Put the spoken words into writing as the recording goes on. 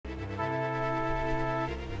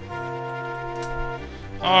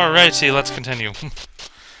Alrighty, let's continue.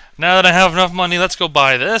 Now that I have enough money, let's go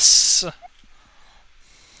buy this.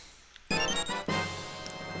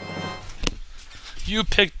 You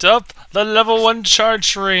picked up the level 1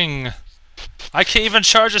 charge ring. I can't even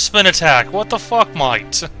charge a spin attack. What the fuck,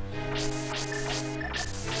 mate?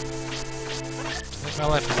 Make my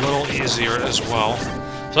life a little easier as well.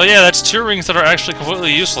 So yeah, that's 2 rings that are actually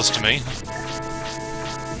completely useless to me.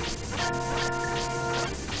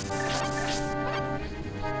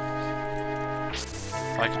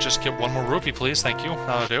 If I could just get 1 more rupee, please. Thank you.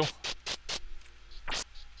 That'll do.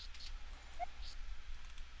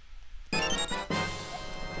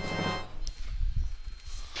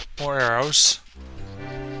 More arrows.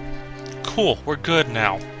 Cool, we're good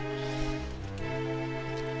now.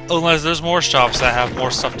 Unless there's more shops that have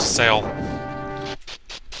more stuff to sell.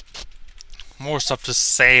 More stuff to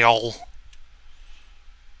sell.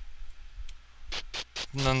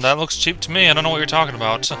 And that looks cheap to me. I don't know what you're talking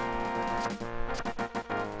about.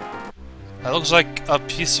 That looks like a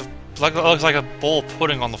piece of... That looks like a bowl of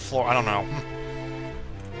pudding on the floor. I don't know.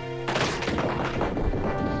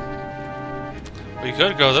 We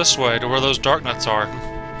could go this way to where those dark nuts are.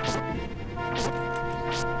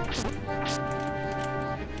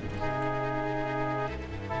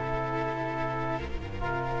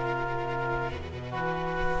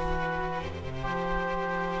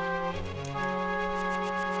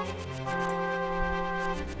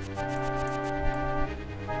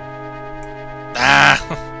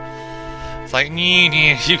 Ah! It's like,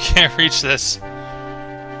 nee, you can't reach this.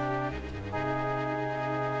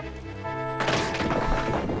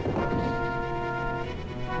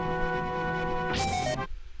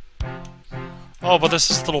 Oh, but there's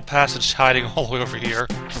this little passage hiding all the way over here.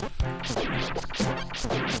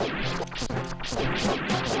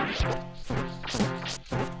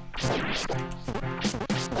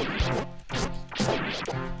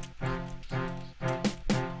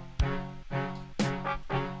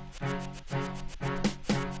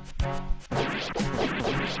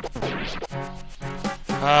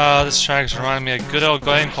 This track's reminding me of a good old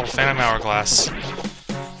game called Phantom Hourglass.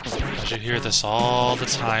 You hear this all the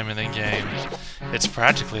time in the game. It's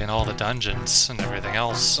practically in all the dungeons and everything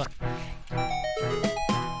else.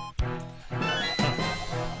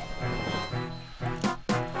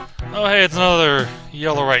 Oh hey, it's another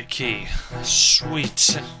yellow right key.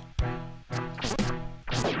 Sweet.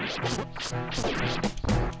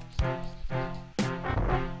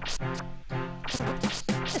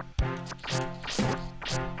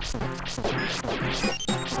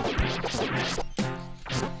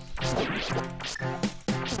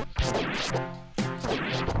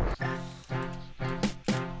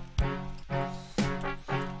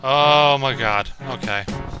 Oh my god, okay.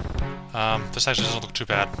 This actually doesn't look too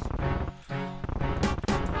bad.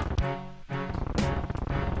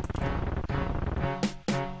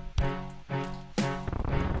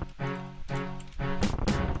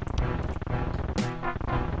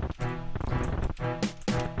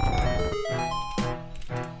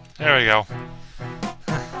 There we go.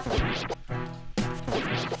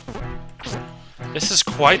 This is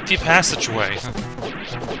quite the passageway.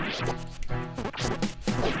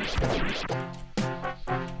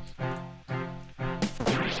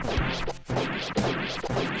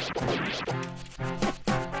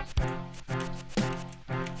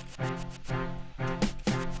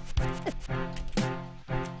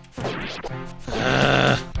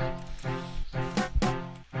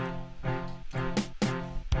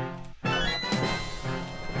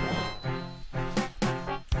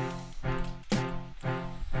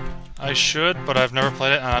 I should, but I've never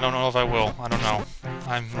played it, and I don't know if I will. I don't know.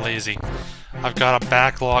 I'm lazy. I've got a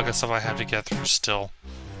backlog of stuff I have to get through still.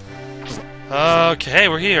 Okay,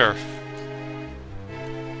 we're here.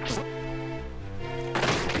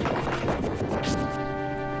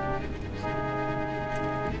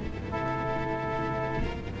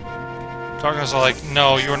 Darkness are like,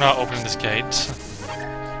 no, you're not opening this gate.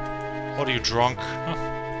 What are you, drunk?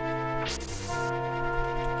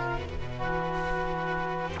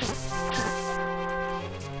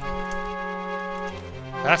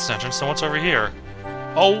 That's an entrance, so what's over here?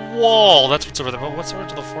 A wall! That's what's over there, but what's over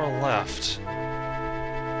to the far left?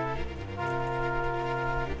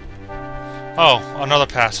 Oh, another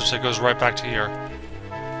passage that goes right back to here.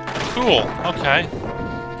 Cool, okay.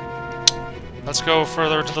 Let's go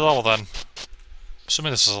further into the level then.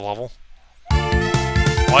 Assuming this is a level.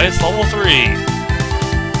 Why, it's level 3!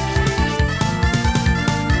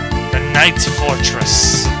 The Knight's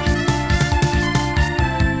Fortress.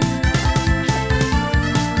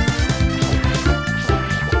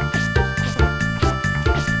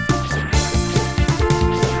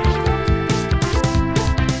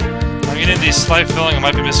 slight feeling I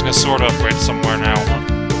might be missing a sword upgrade somewhere now.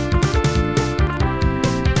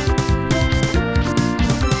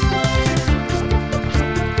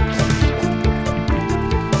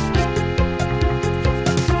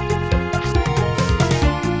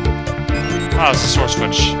 Ah, it's a sword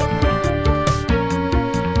switch.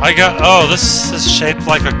 I got... Oh, this is shaped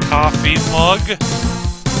like a coffee mug?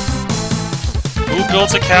 Who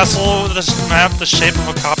built a castle with this map the shape of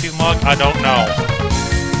a coffee mug? I don't know.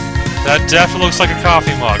 That definitely looks like a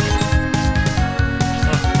coffee mug.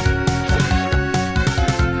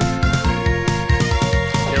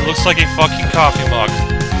 It looks like a fucking coffee mug.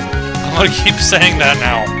 I'm gonna keep saying that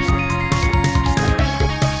now.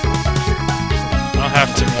 I don't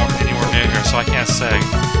have to walk anywhere near here, so I can't say.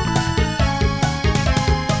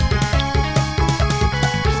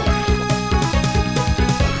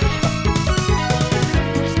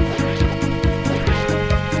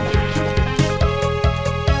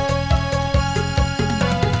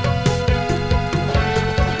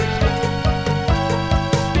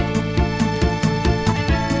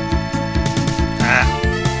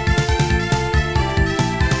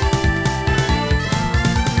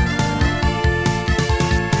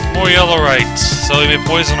 More yellow right, so they may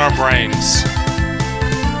poison our brains.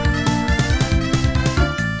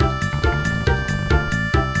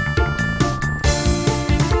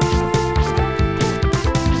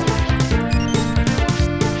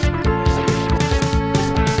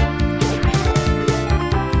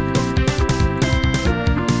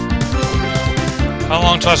 How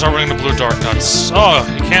long till I start running the blue dark nuts? Oh,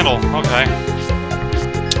 a candle, okay.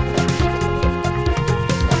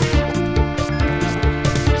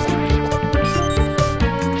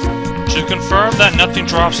 To confirm that nothing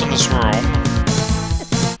drops in this room.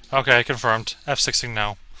 Okay, confirmed. F16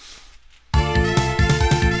 now.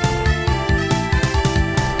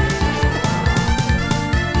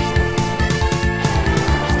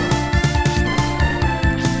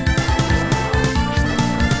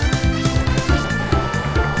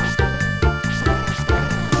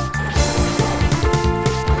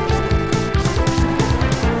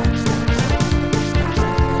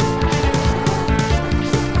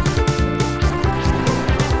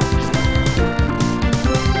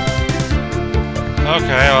 Okay,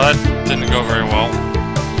 well that didn't go very well.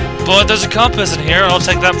 But there's a compass in here, and I'll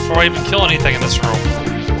take that before I even kill anything in this room.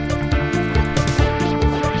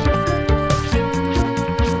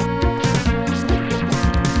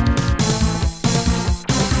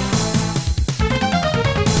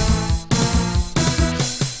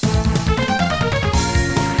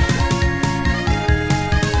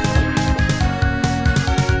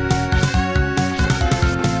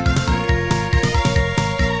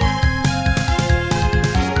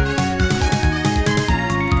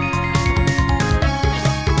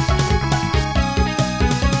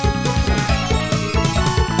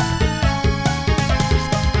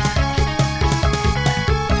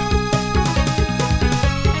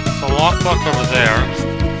 Lockbox over there.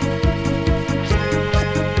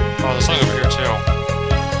 Oh, there's something over here too.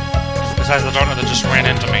 Besides the donut that just ran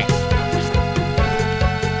into me.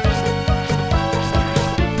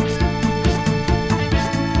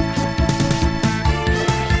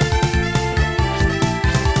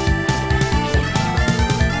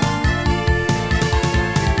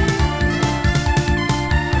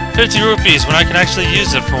 ₹50 when I can actually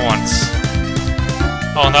use it for once.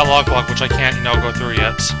 Oh, and that lockbox, which I can't, go through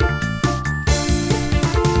yet.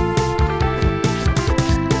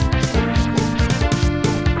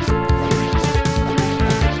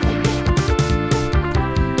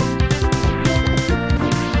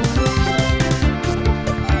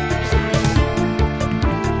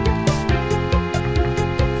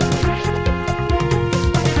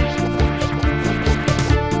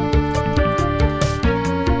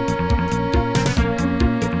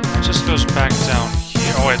 It just goes back down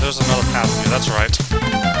here. Oh wait, there's another path here, that's right.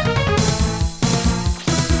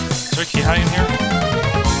 Is there a key hiding in here?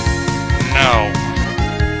 No.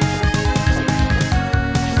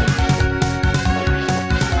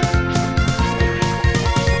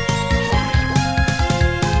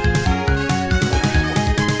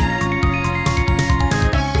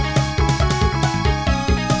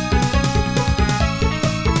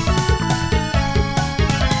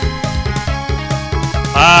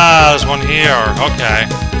 Ah, there's one here. Okay.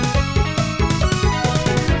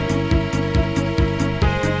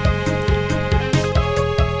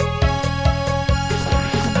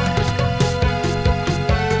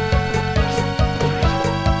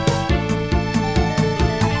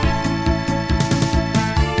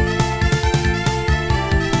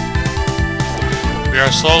 We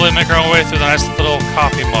are slowly making our way through the nice little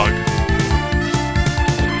coffee mug.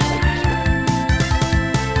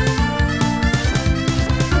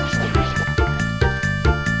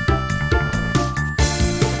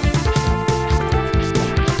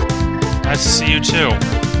 Nice to see you too.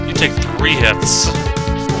 You take 3 hits.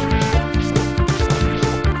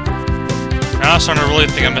 Now I'm starting to really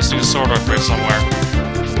think I'm missing a sword upgrade somewhere.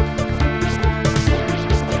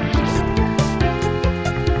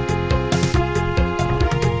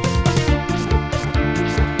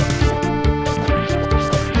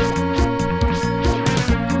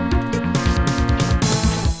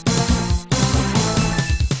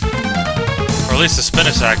 Or at least a spin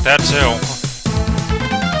attack, that too.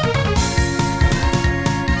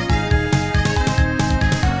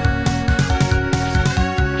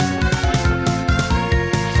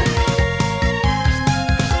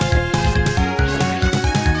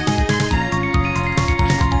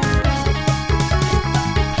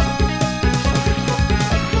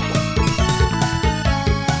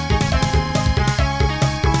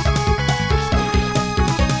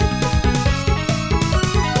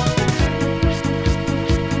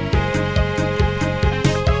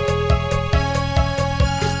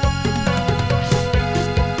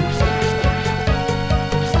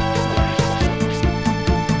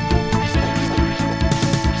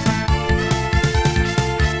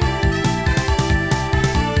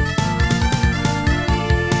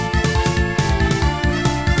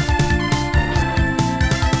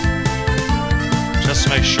 Just to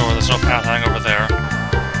make sure there's no path hang over there.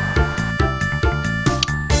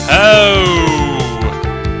 Oh!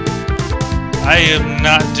 I am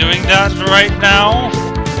not doing that right now.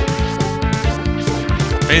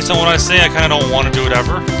 Based on what I say, I kind of don't want to do it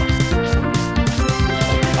ever.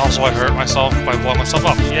 Also, I hurt myself by blowing myself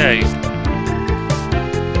up. Yay.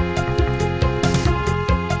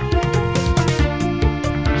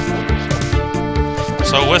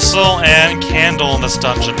 So, whistle and candle in this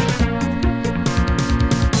dungeon.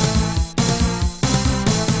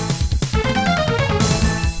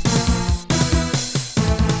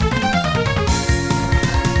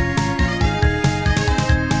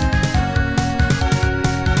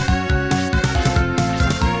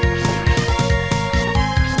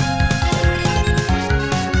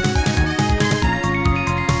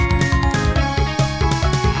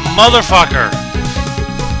 Motherfucker!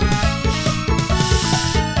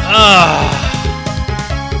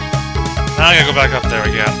 Now I gotta go back up there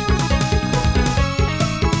again.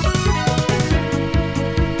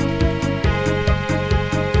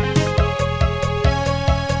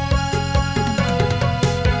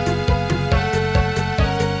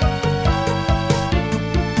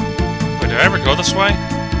 Wait, did I ever go this way?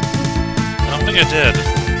 I don't think I did.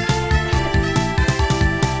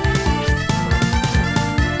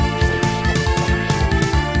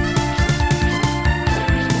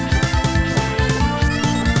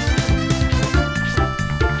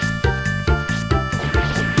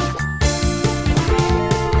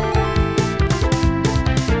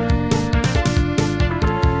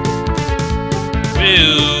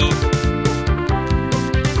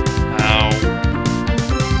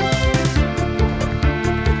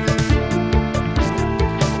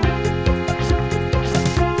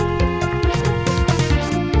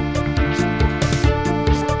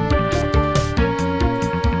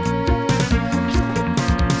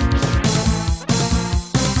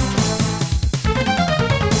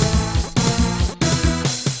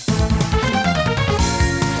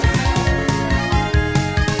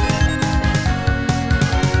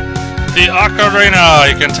 The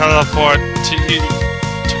Ocarina! You can teleport to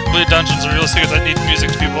complete dungeons and real secrets that need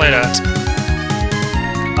music to be played at.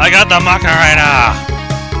 I got the Macarena!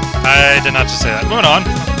 I did not just say that. Moving on.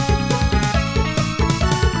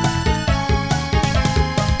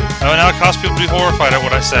 Oh, now it causes people to be horrified at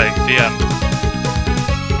what I say. The end.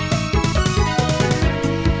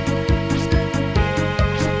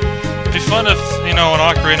 It'd be fun if, you know, an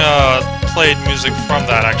Ocarina played music from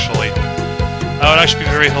that, actually. That would actually be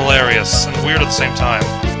very hilarious and weird at the same time.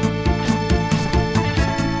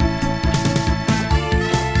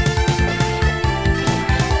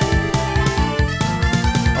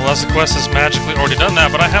 Unless the quest has magically already done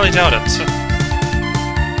that, but I highly doubt it.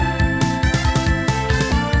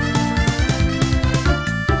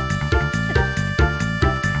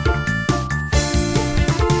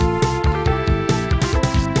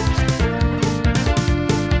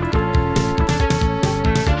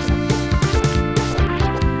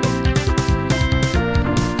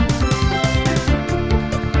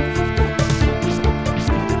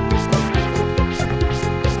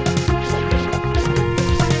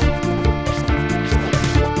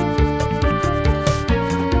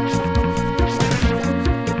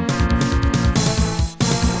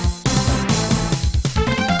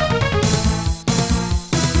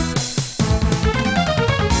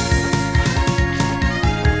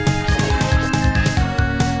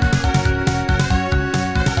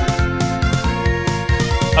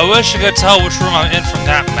 I wish I could tell which room I'm in from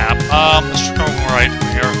that map. Let's go right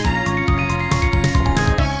here.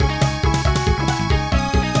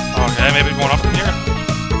 Okay, maybe going up from here?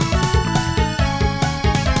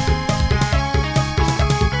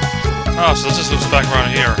 Oh, so this just loops back around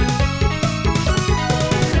here.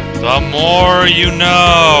 The more you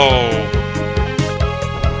know!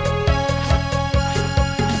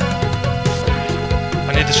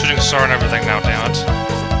 I need the shooting star and everything now, damn it.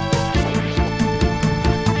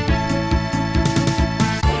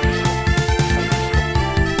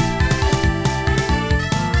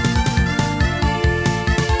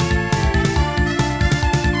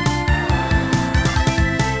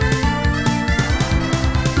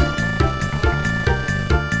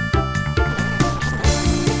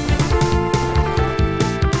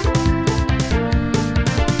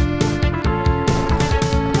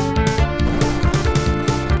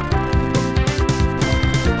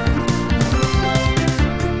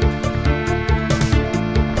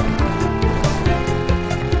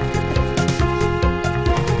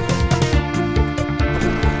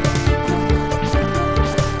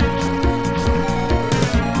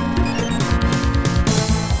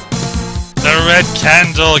 red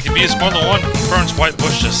candle. It can be used more than one. It burns white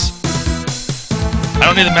bushes. I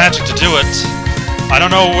don't need the magic to do it. I don't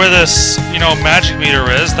know where this, magic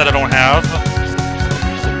meter is that I don't have.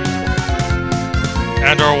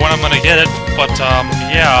 And or when I'm gonna get it, but,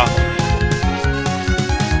 yeah.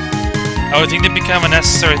 I would think it'd become a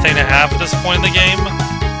necessary thing to have at this point in the game.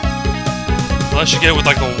 Unless you get it with,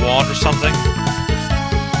 like, a wand or something.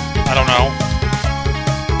 I don't know.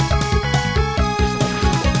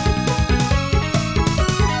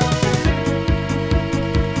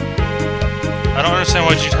 I don't understand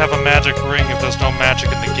why you'd have a magic ring if there's no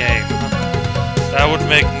magic in the game. That would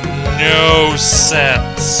make no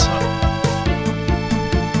sense.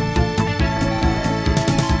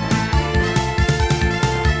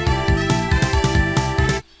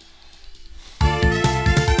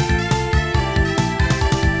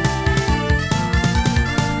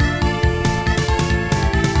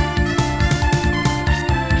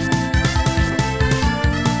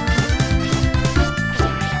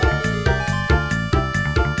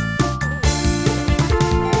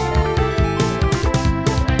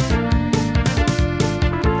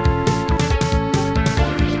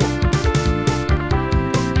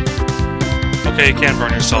 Okay, you can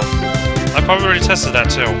burn yourself. I probably already tested that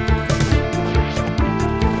too.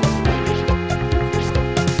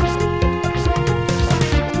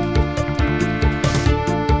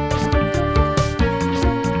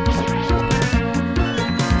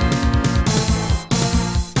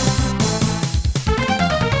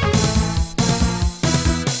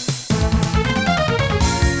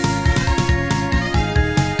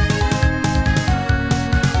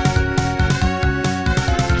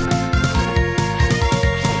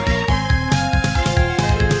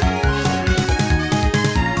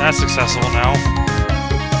 That's accessible now.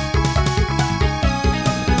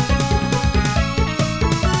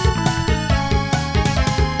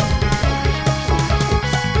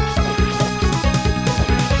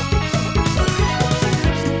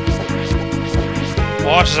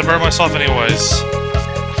 Watch as I burn myself anyways.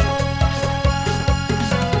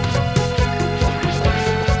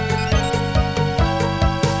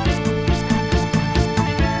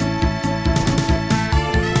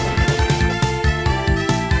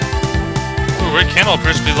 Red candle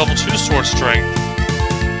appears to be level 2 sword strength.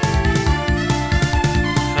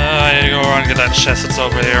 I need to go around and get that chest that's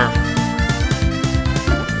over here.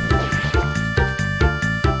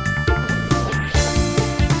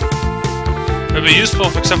 It would be useful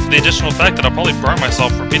except for the additional fact that I'll probably burn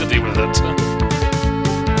myself repeatedly with it.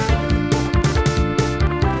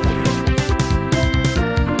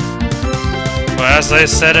 But as they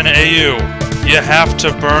said in AU, you have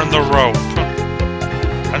to burn the rope.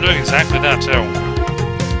 I'm doing exactly that, too.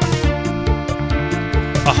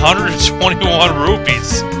 121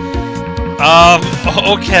 rupees.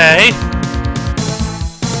 Okay.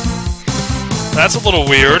 That's a little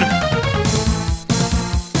weird.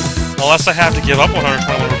 Unless I have to give up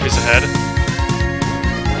 121 rupees ahead.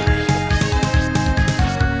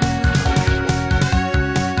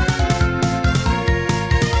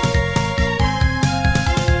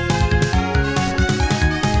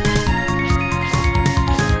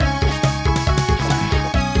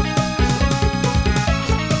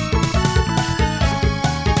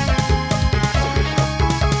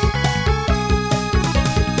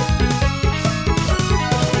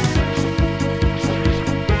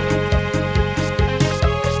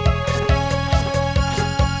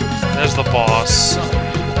 There's the boss.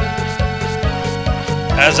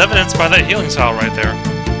 As evidenced by that healing tile right there.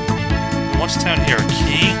 what's down here? A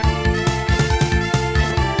key?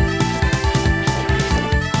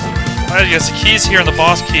 I guess the key's here and the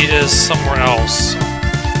boss key is somewhere else.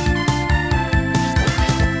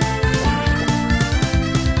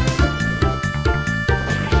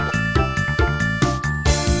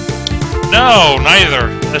 No, neither.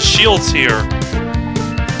 The shield's here.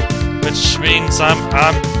 Which means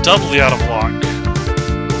I'm doubly out of luck.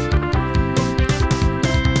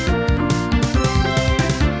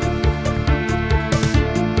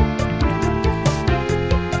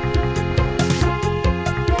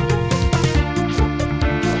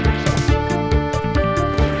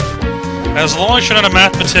 As long as you're not a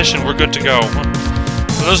mathematician, we're good to go. But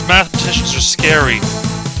those mathematicians are scary.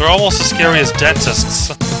 They're almost as scary as dentists.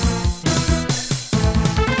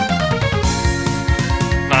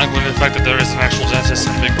 Not including the fact that there is an actual dentist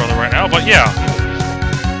in Big Brother right now, but yeah.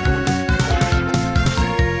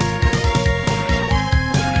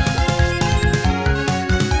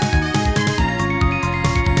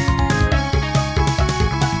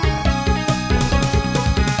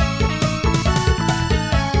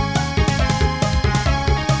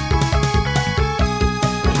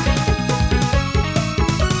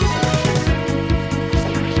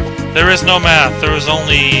 There is no math, there is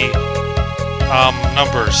only,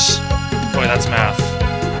 numbers. Wait, that's math.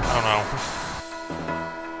 I don't know.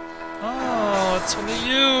 Oh, it's only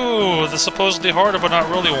you! The supposedly harder but not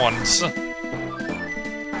really ones.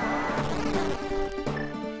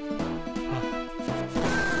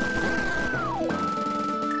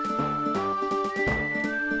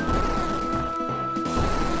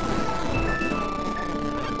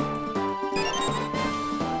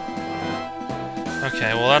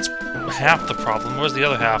 Okay, well that's half the problem. Where's the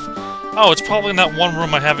other half? Oh, it's probably in that one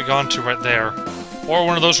room I haven't gone to right there. Or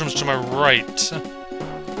one of those rooms to my right.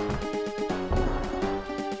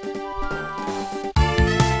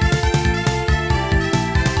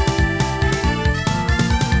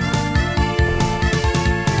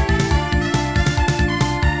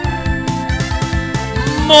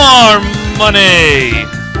 More money!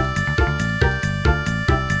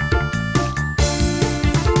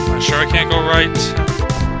 Am I sure I can't go right?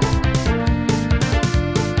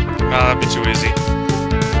 Nah, that'd be too easy.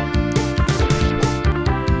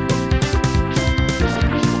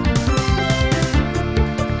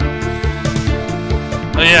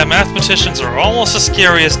 Oh yeah, mathematicians are almost as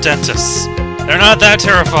scary as dentists. They're not that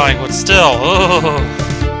terrifying, but still.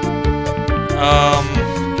 Ugh.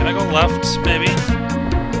 Can I go left, maybe?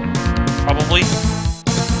 Probably.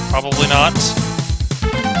 Probably not.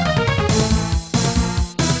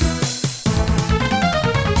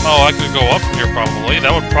 Oh, I could go up from here, probably.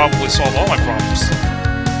 That would probably solve all my problems.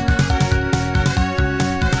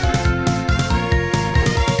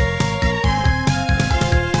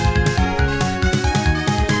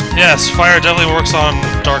 Yes, fire definitely works on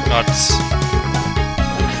dark nuts.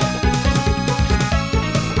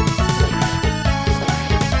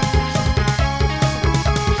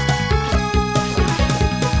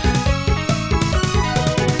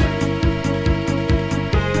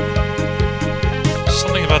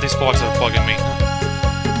 These blocks that are bugging me.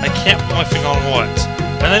 I can't put my finger on what.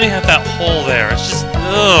 And then you have that hole there. It's just...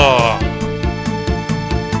 ugh.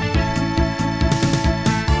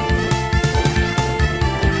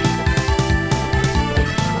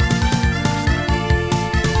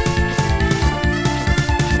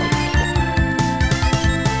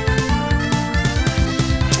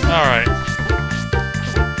 Alright.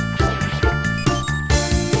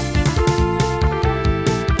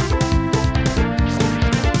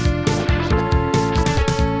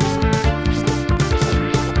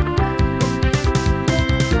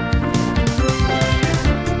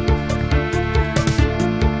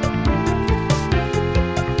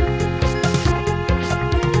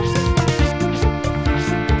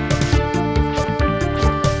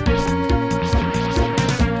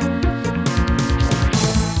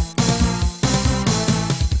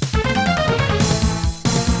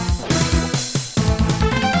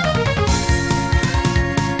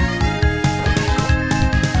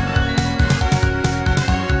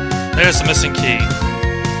 There's the missing key.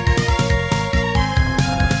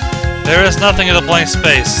 There is nothing in the blank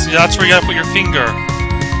space. That's where you gotta put your finger.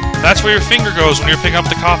 That's where your finger goes when you're picking up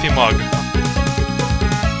the coffee mug.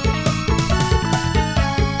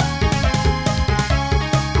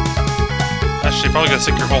 Actually, you probably gotta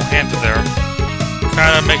stick your whole hand to there.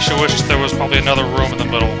 Kinda makes you wish there was probably another room in the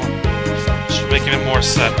middle. Should make even more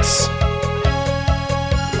sense.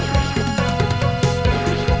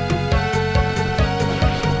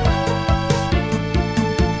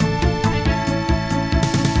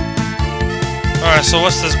 Alright, so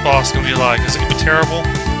what's this boss gonna be like? Is it gonna be terrible?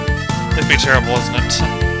 It'd be terrible, isn't it?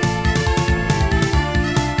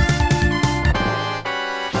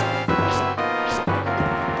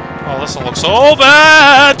 Oh, this one looks so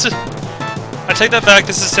bad! I take that back,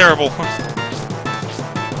 this is terrible.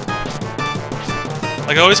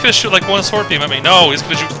 Like, oh, he's gonna shoot like one sword beam at me. No, he's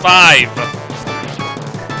gonna shoot 5!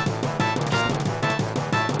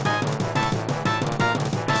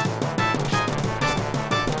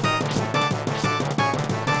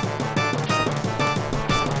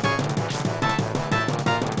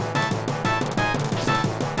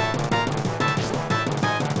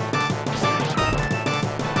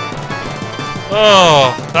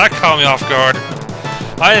 Oh, that caught me off guard.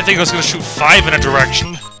 I didn't think I was going to shoot 5 in a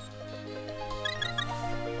direction.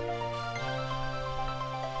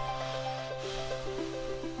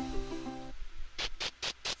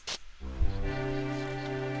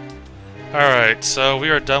 Alright, so we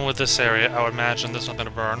are done with this area. I would imagine there's nothing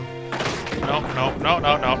to burn. Nope, nope, no,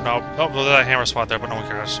 no, no, no. Oh, there's that hammer spot there, but no one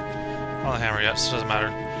cares. Not on the hammer yet, so it doesn't matter.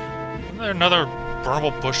 Isn't there another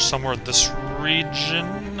burnable bush somewhere in this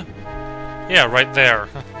region? Yeah, right there.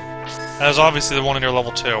 That is obviously the one near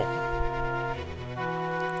level 2.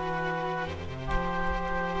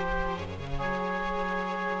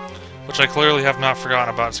 Which I clearly have not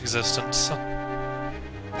forgotten about its existence.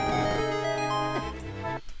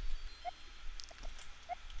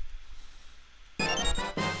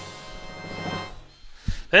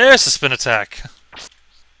 There's the spin attack!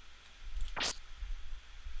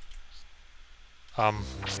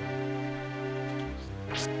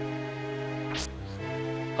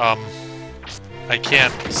 I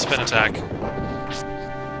can't spin attack.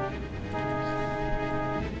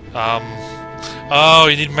 Oh,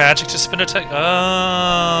 you need magic to spin attack? Oh.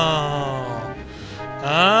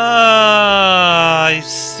 Ah, I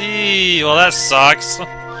see. Well, that sucks.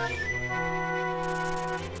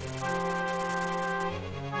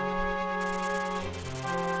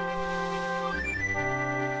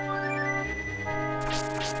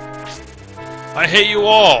 I hate you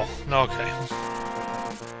all! Okay.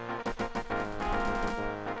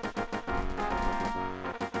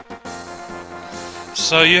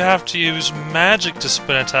 So you have to use magic to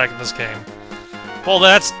spin attack in this game. Well,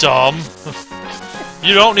 that's dumb.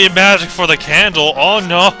 You don't need magic for the candle. Oh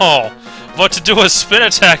no! But to do a spin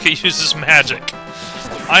attack, it uses magic.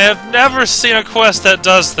 I have never seen a quest that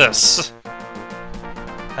does this.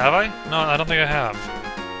 Have I? No, I don't think I have.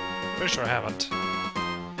 Pretty sure I haven't.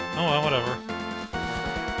 Oh well, whatever.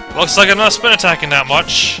 Looks like I'm not spin attacking that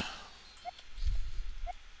much.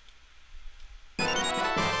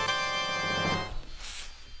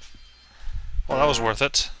 Well, that was worth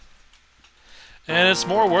it. And it's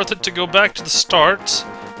more worth it to go back to the start,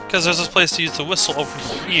 because there's this place to use the whistle over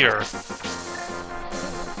here.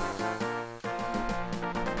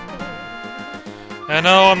 And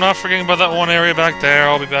no, I'm not forgetting about that one area back there.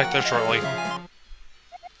 I'll be back there shortly.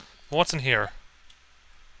 What's in here?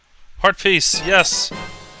 Heart piece, yes!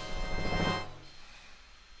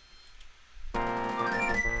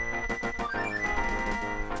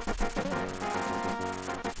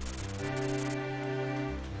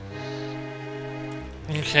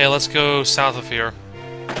 Okay, let's go south of here.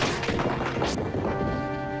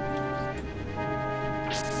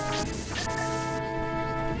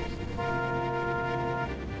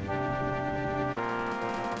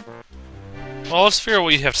 Well, let's figure out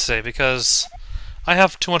what you have to say, because I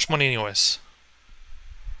have too much money anyways.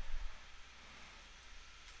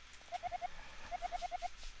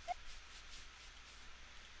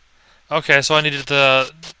 Okay, so I needed the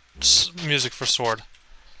music for sword.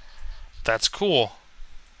 That's cool.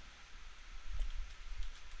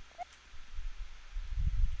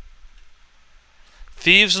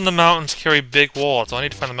 Thieves in the mountains carry big wallets. I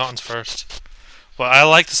need to find the mountains first. Well, I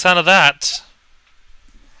like the sound of that.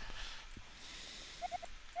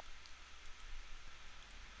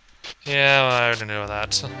 Yeah, well, I already knew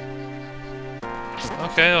that.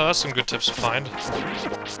 Okay, well, that's some good tips to find.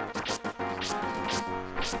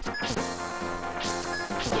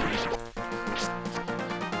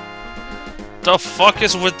 The fuck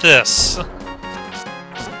is with this?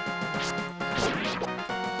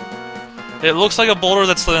 It looks like a boulder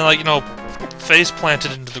that's, like, you know, face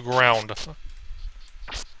planted into the ground.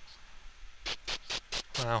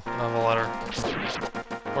 Wow, another letter.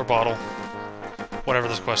 Or bottle. Whatever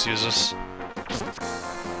this quest uses.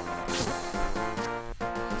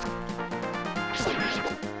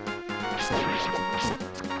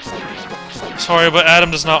 Sorry, but Adam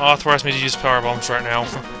does not authorize me to use power bombs right now.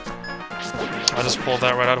 I just pulled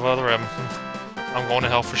that right out of the other rim. I'm going to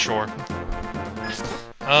hell for sure.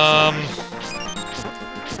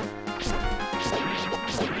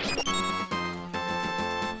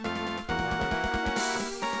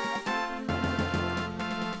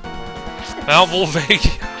 Mount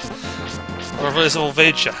Volvagia. Or is it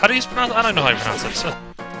Volvagia? How do you pronounce it? I don't know how you pronounce it.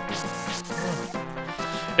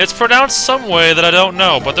 It's pronounced some way that I don't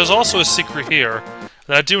know, but there's also a secret here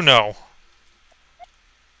that I do know.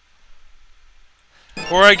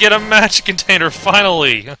 Where I get a magic container,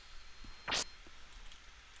 finally!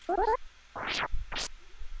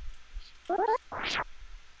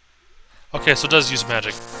 Okay, so it does use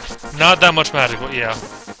magic. Not that much magic, but yeah.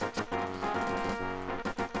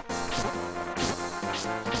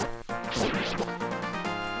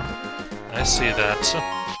 I see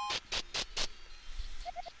that.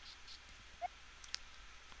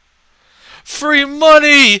 Free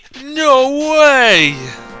money! No way!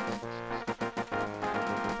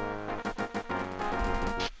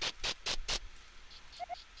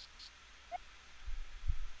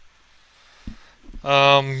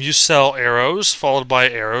 You sell arrows, followed by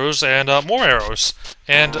arrows, and more arrows.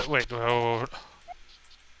 And, wait,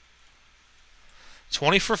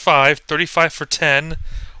 20 for 5, 35 for 10,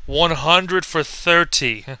 100 for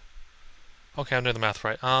 30. Okay, I'm doing the math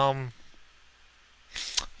right.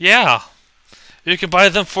 Yeah. You can buy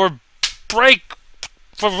them for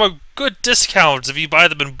good discounts if you buy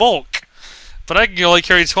them in bulk. But I can only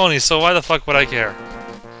carry 20, so why the fuck would I care?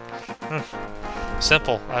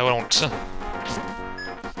 Simple. I won't.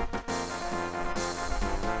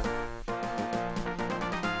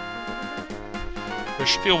 There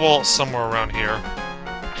should be a wallet somewhere around here.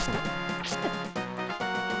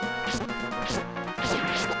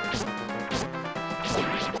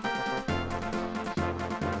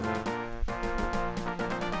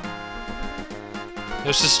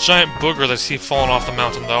 There's this giant booger that I see falling off the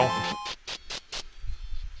mountain, though.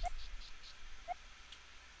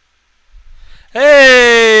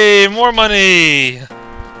 Hey! More money!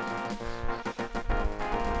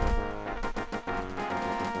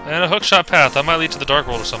 And a hookshot path. That might lead to the Dark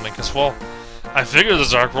World or something, because, well, I figured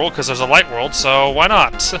there's a Dark World because there's a Light World, so why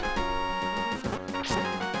not? Ooh,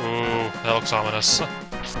 that looks ominous.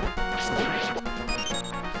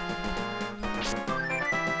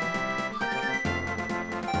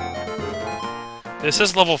 This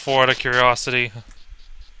is level 4 out of curiosity.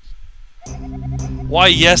 Why,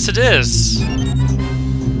 yes it is!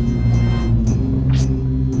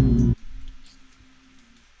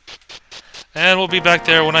 And we'll be back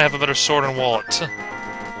there when I have a better sword and wallet.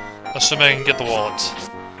 Assuming I can get the wallet.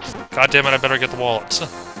 God damn it, I better get the wallet.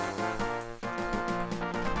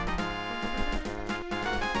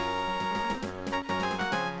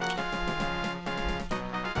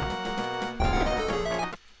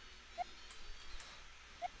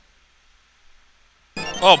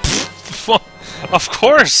 Oh, pfft, of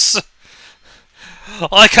course!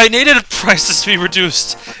 Like, I needed prices to be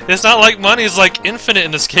reduced. It's not like money is, like, infinite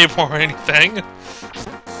in this game or anything.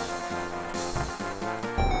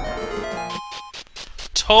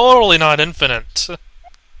 Totally not infinite.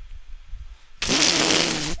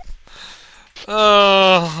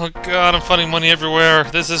 Oh, God, I'm finding money everywhere.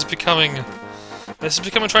 This is becoming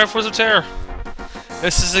Triforce of Terror.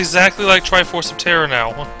 This is exactly like Triforce of Terror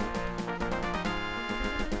now.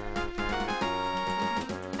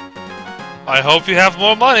 I hope you have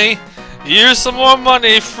more money. Use some more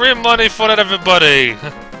money. Free money for everybody.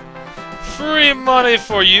 Free money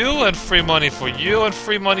for you, and free money for you, and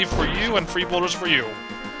free money for you, and free boulders for you.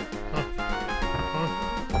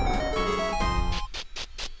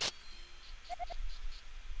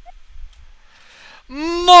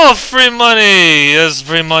 More free money! There's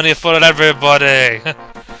free money for everybody.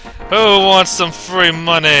 Who wants some free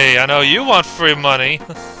money? I know you want free money.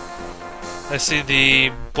 I see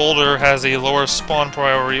the boulder has a lower spawn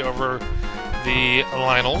priority over the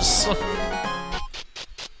Lionels.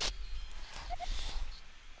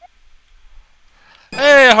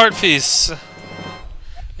 Hey, a heart piece!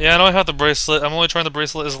 Yeah, I know I have the bracelet. I'm only trying the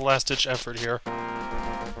bracelet as a last-ditch effort here.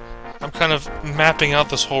 I'm kind of mapping out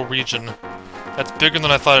this whole region. That's bigger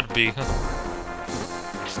than I thought it'd be.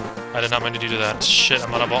 I did not mean to do that. Shit,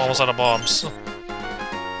 I'm almost out of bombs.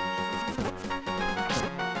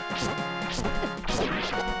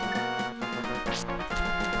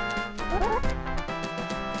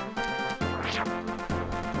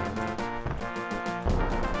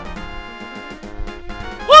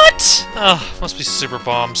 Oh, must be super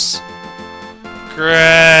bombs.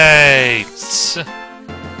 Great!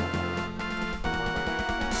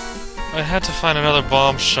 I had to find another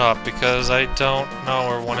bomb shop because I don't know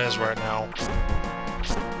where one is right now.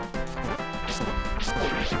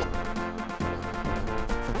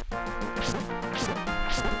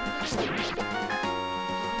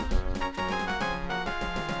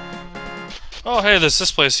 Oh, hey, there's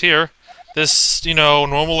this place here. This, you know,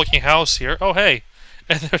 normal-looking house here. Oh, hey!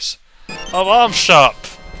 And there's a bomb shop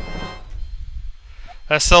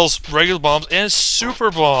that sells regular bombs and super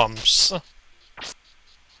bombs.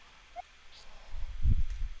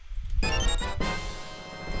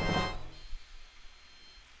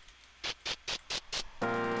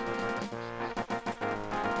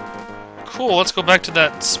 Cool, let's go back to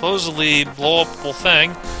that supposedly blow-upable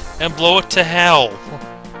thing and blow it to hell.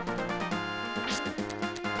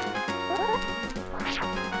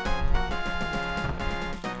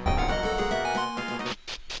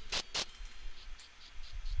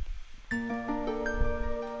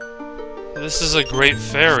 This is a great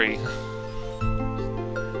ferry.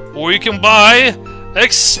 We can buy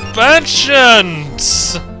expansions!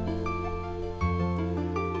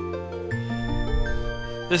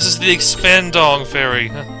 This is the Expandong ferry.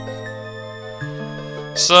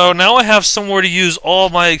 So now I have somewhere to use all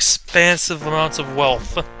my expansive amounts of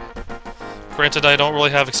wealth. Granted, I don't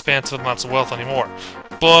really have expansive amounts of wealth anymore.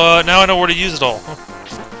 But now I know where to use it all.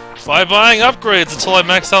 By buying upgrades until I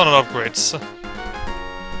max out on upgrades.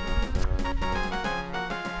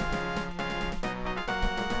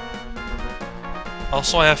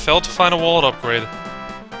 Also, I have failed to find a wallet upgrade.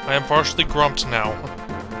 I am partially grumped now.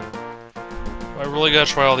 I really gotta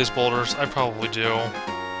try all these boulders. I probably do.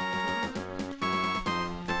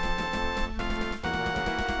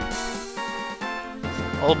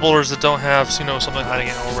 All the boulders that don't have, so you know, something hiding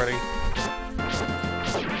it already.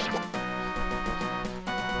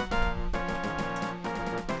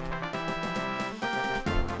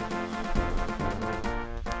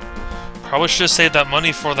 Probably should have saved that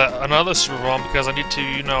money for another super bomb because I need to,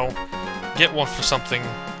 you know, get one for something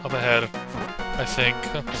up ahead, I think.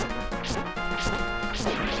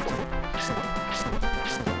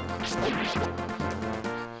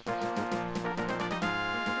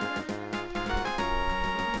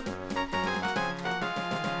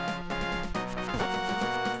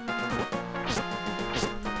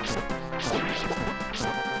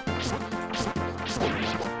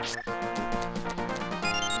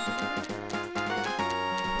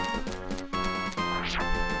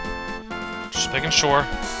 Just making sure.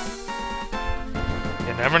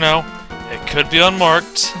 You never know. It could be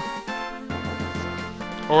unmarked.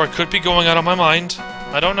 Or it could be going out of my mind.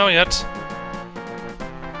 I don't know yet.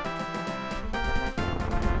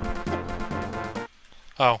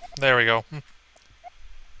 Oh, there we go.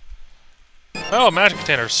 Oh, magic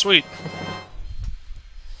container. Sweet.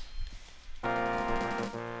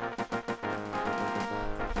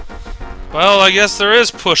 Well, I guess there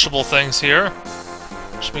is pushable things here.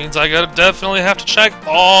 Which means I gotta definitely have to check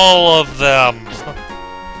all of them.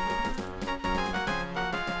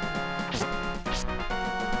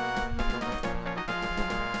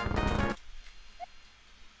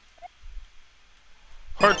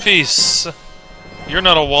 Heart piece. You're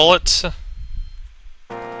not a wallet.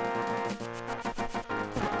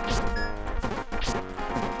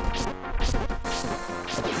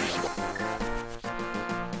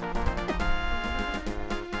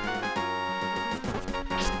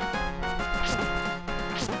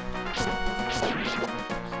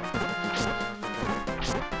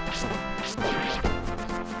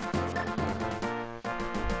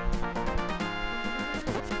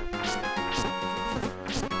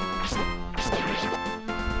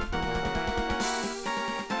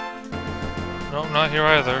 Nope, not here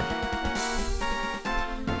either.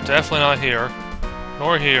 Definitely not here.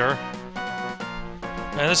 Nor here.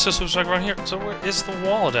 And this just looks like around here. So where is the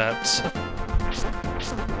wallet at?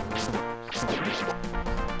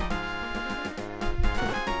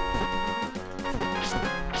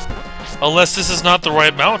 Unless this is not the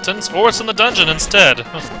right mountains, or it's in the dungeon instead.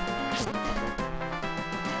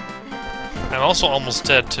 I'm also almost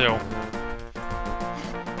dead, too.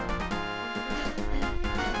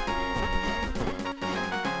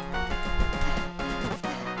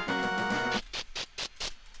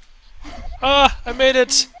 Ah! I made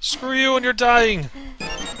it! Screw you and you're dying!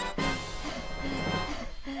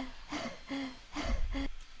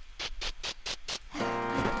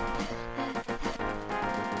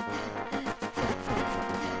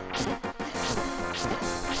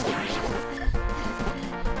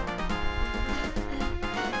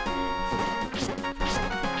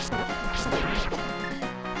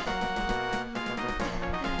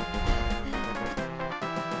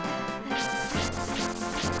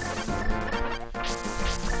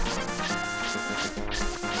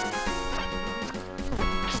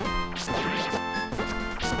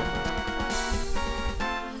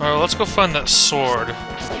 Alright, let's go find that sword.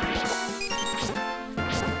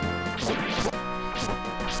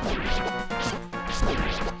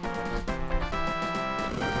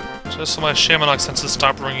 Just so my Shamanok senses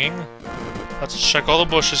stop ringing. Let's check all the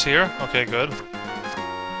bushes here. Okay, good.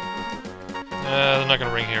 They're not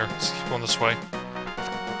gonna ring here. Let's keep going this way.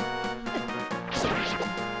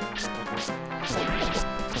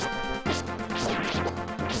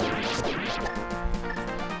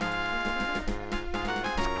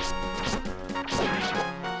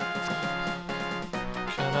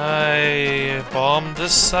 Can I bomb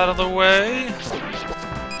this out of the way?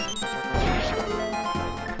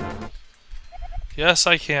 Yes,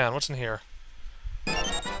 I can. What's in here?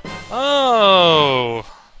 Oh!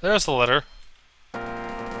 There's the letter.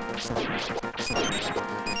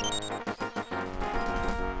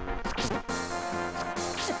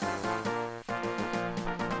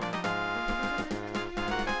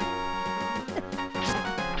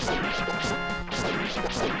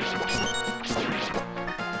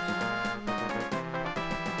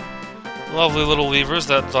 Lovely little levers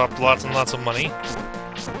that drop lots and lots of money.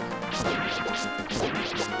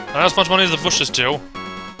 Not as much money as the bushes do.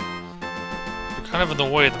 They're kind of in the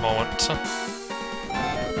way at the moment.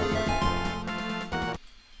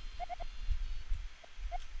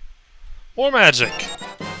 More magic!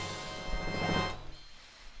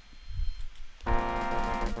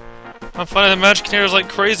 I'm finding the magic in here is like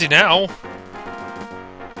crazy now.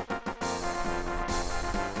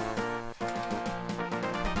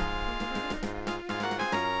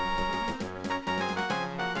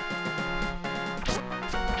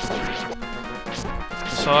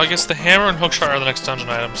 So I guess the hammer and hookshot are the next dungeon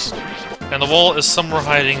items. And the wall is somewhere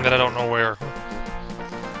hiding that I don't know where.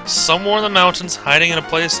 Somewhere in the mountains, hiding in a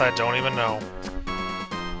place I don't even know.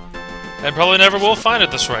 And probably never will find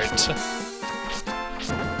at this rate.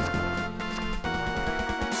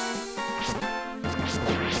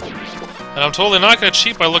 And I'm totally not going to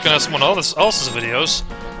cheat by looking at someone else's videos.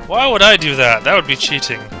 Why would I do that? That would be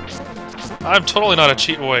cheating. I'm totally not a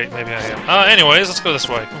cheat. Wait, maybe I am. Anyways, let's go this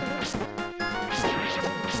way.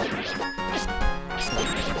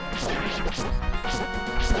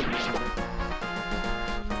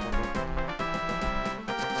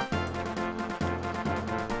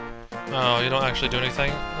 Oh, you don't actually do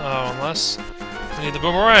anything? Oh, unless... You need the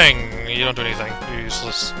boomerang! You don't do anything. You're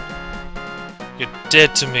useless. You're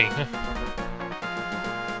dead to me.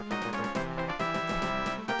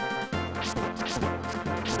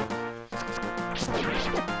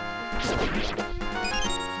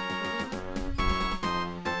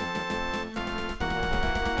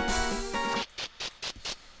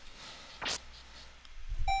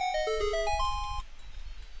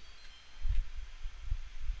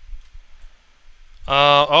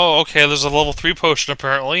 Oh, okay, there's a level 3 potion,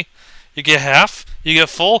 apparently. You get half, you get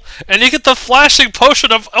full, and you get the flashing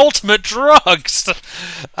potion of ultimate drugs!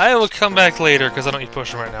 I will come back later, because I don't need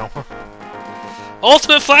potion right now.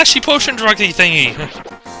 Ultimate flashy potion druggy thingy!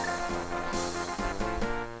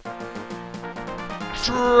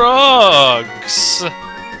 Drugs!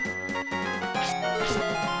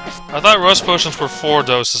 I thought rust potions were 4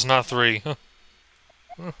 doses, not 3.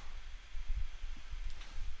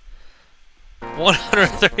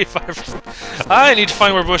 135. I need to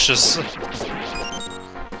find more bushes.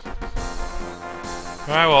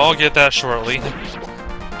 Alright, well, I'll get that shortly.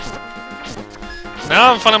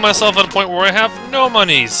 Now I'm finding myself at a point where I have no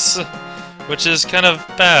monies, which is kind of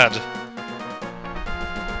bad.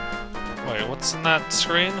 Wait, what's in that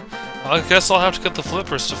screen? I guess I'll have to get the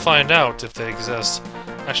flippers to find out if they exist.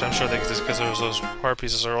 Actually, I'm sure they exist because there was those heart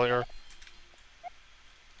pieces earlier.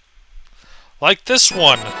 Like this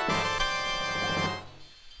one!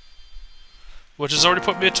 Which has already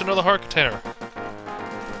put me into another heart container.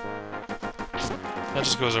 That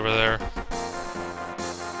just goes over there.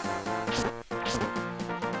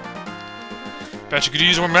 Bet you could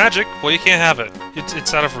use more magic. Well, you can't have it.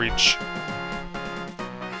 It's out of reach.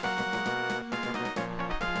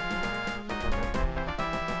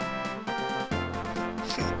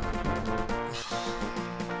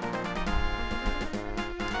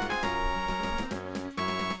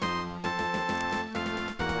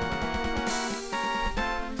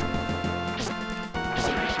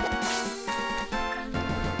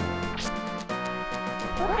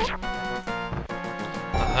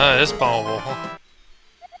 It's bombable.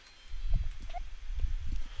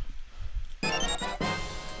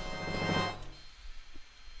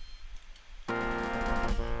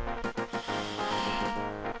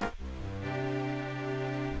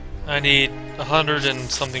 I need 100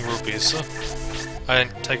 and something rupees. I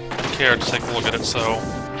didn't take care to take a look at it, so...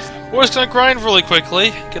 We're just gonna grind really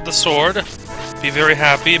quickly, get the sword, be very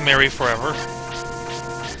happy, merry forever.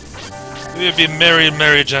 We'd be merry,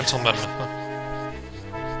 merry gentlemen.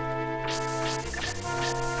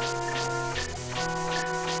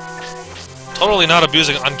 Totally not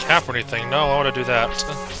abusing uncap or anything. No, I want to do that.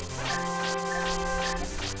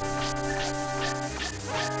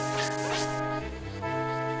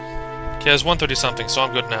 Okay, it's 130 something, so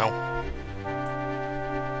I'm good now.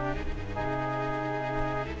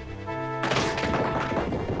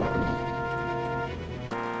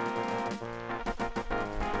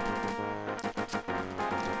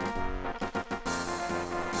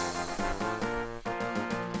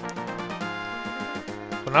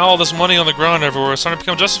 But now all this money on the ground everywhere is starting to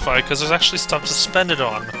become justified because there's actually stuff to spend it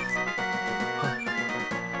on.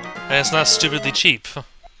 And it's not stupidly cheap.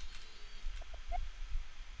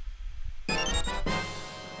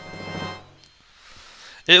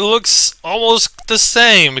 It looks almost the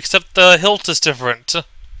same, except the hilt is different.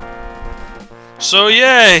 So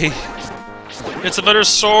yay! It's a better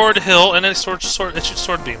sword hilt, and it shoots sword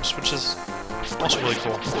beams, which is also really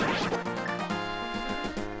cool.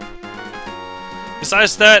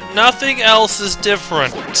 Besides that, nothing else is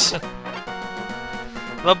different.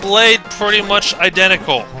 The blade pretty much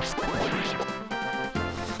identical.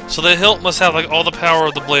 So the hilt must have like all the power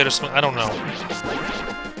of the blade or something. I don't know.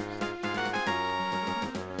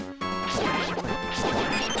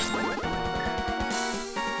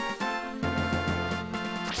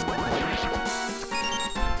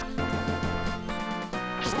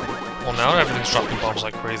 Well, now everything's dropping bombs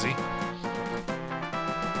like crazy.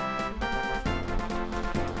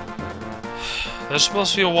 There's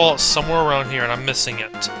supposed to be a wall somewhere around here, and I'm missing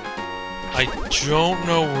it. I don't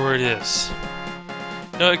know where it is.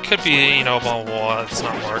 No, it could be, you know, a wall that's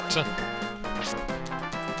not marked.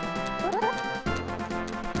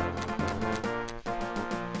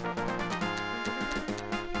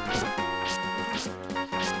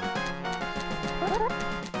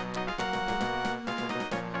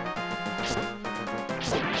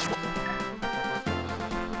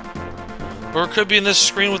 Or it could be in this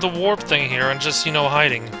screen with the warp thing here and just, you know,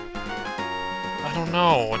 hiding. I don't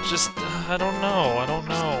know. I don't know. I don't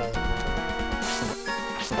know.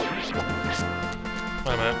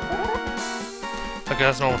 Wait a minute. Okay,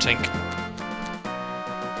 that's normal Tink.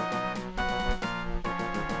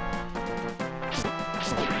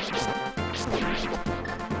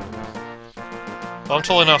 Well, I'm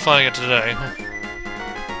totally not finding it today.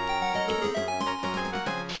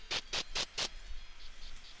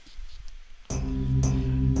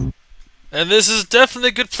 And this is definitely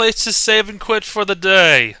a good place to save and quit for the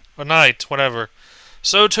day. Or night, whatever.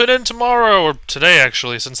 So tune in tomorrow, or today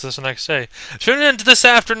actually, since this is the next day. Tune in to this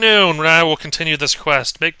afternoon when I will continue this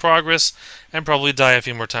quest, make progress, and probably die a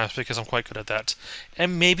few more times because I'm quite good at that.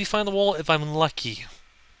 And maybe find the wall if I'm lucky.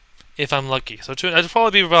 If I'm lucky. So I'd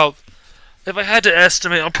probably be about... If I had to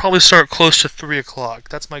estimate, I'll probably start close to 3 o'clock.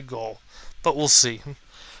 That's my goal. But we'll see.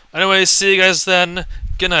 Anyway, see you guys then.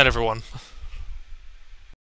 Good night, everyone.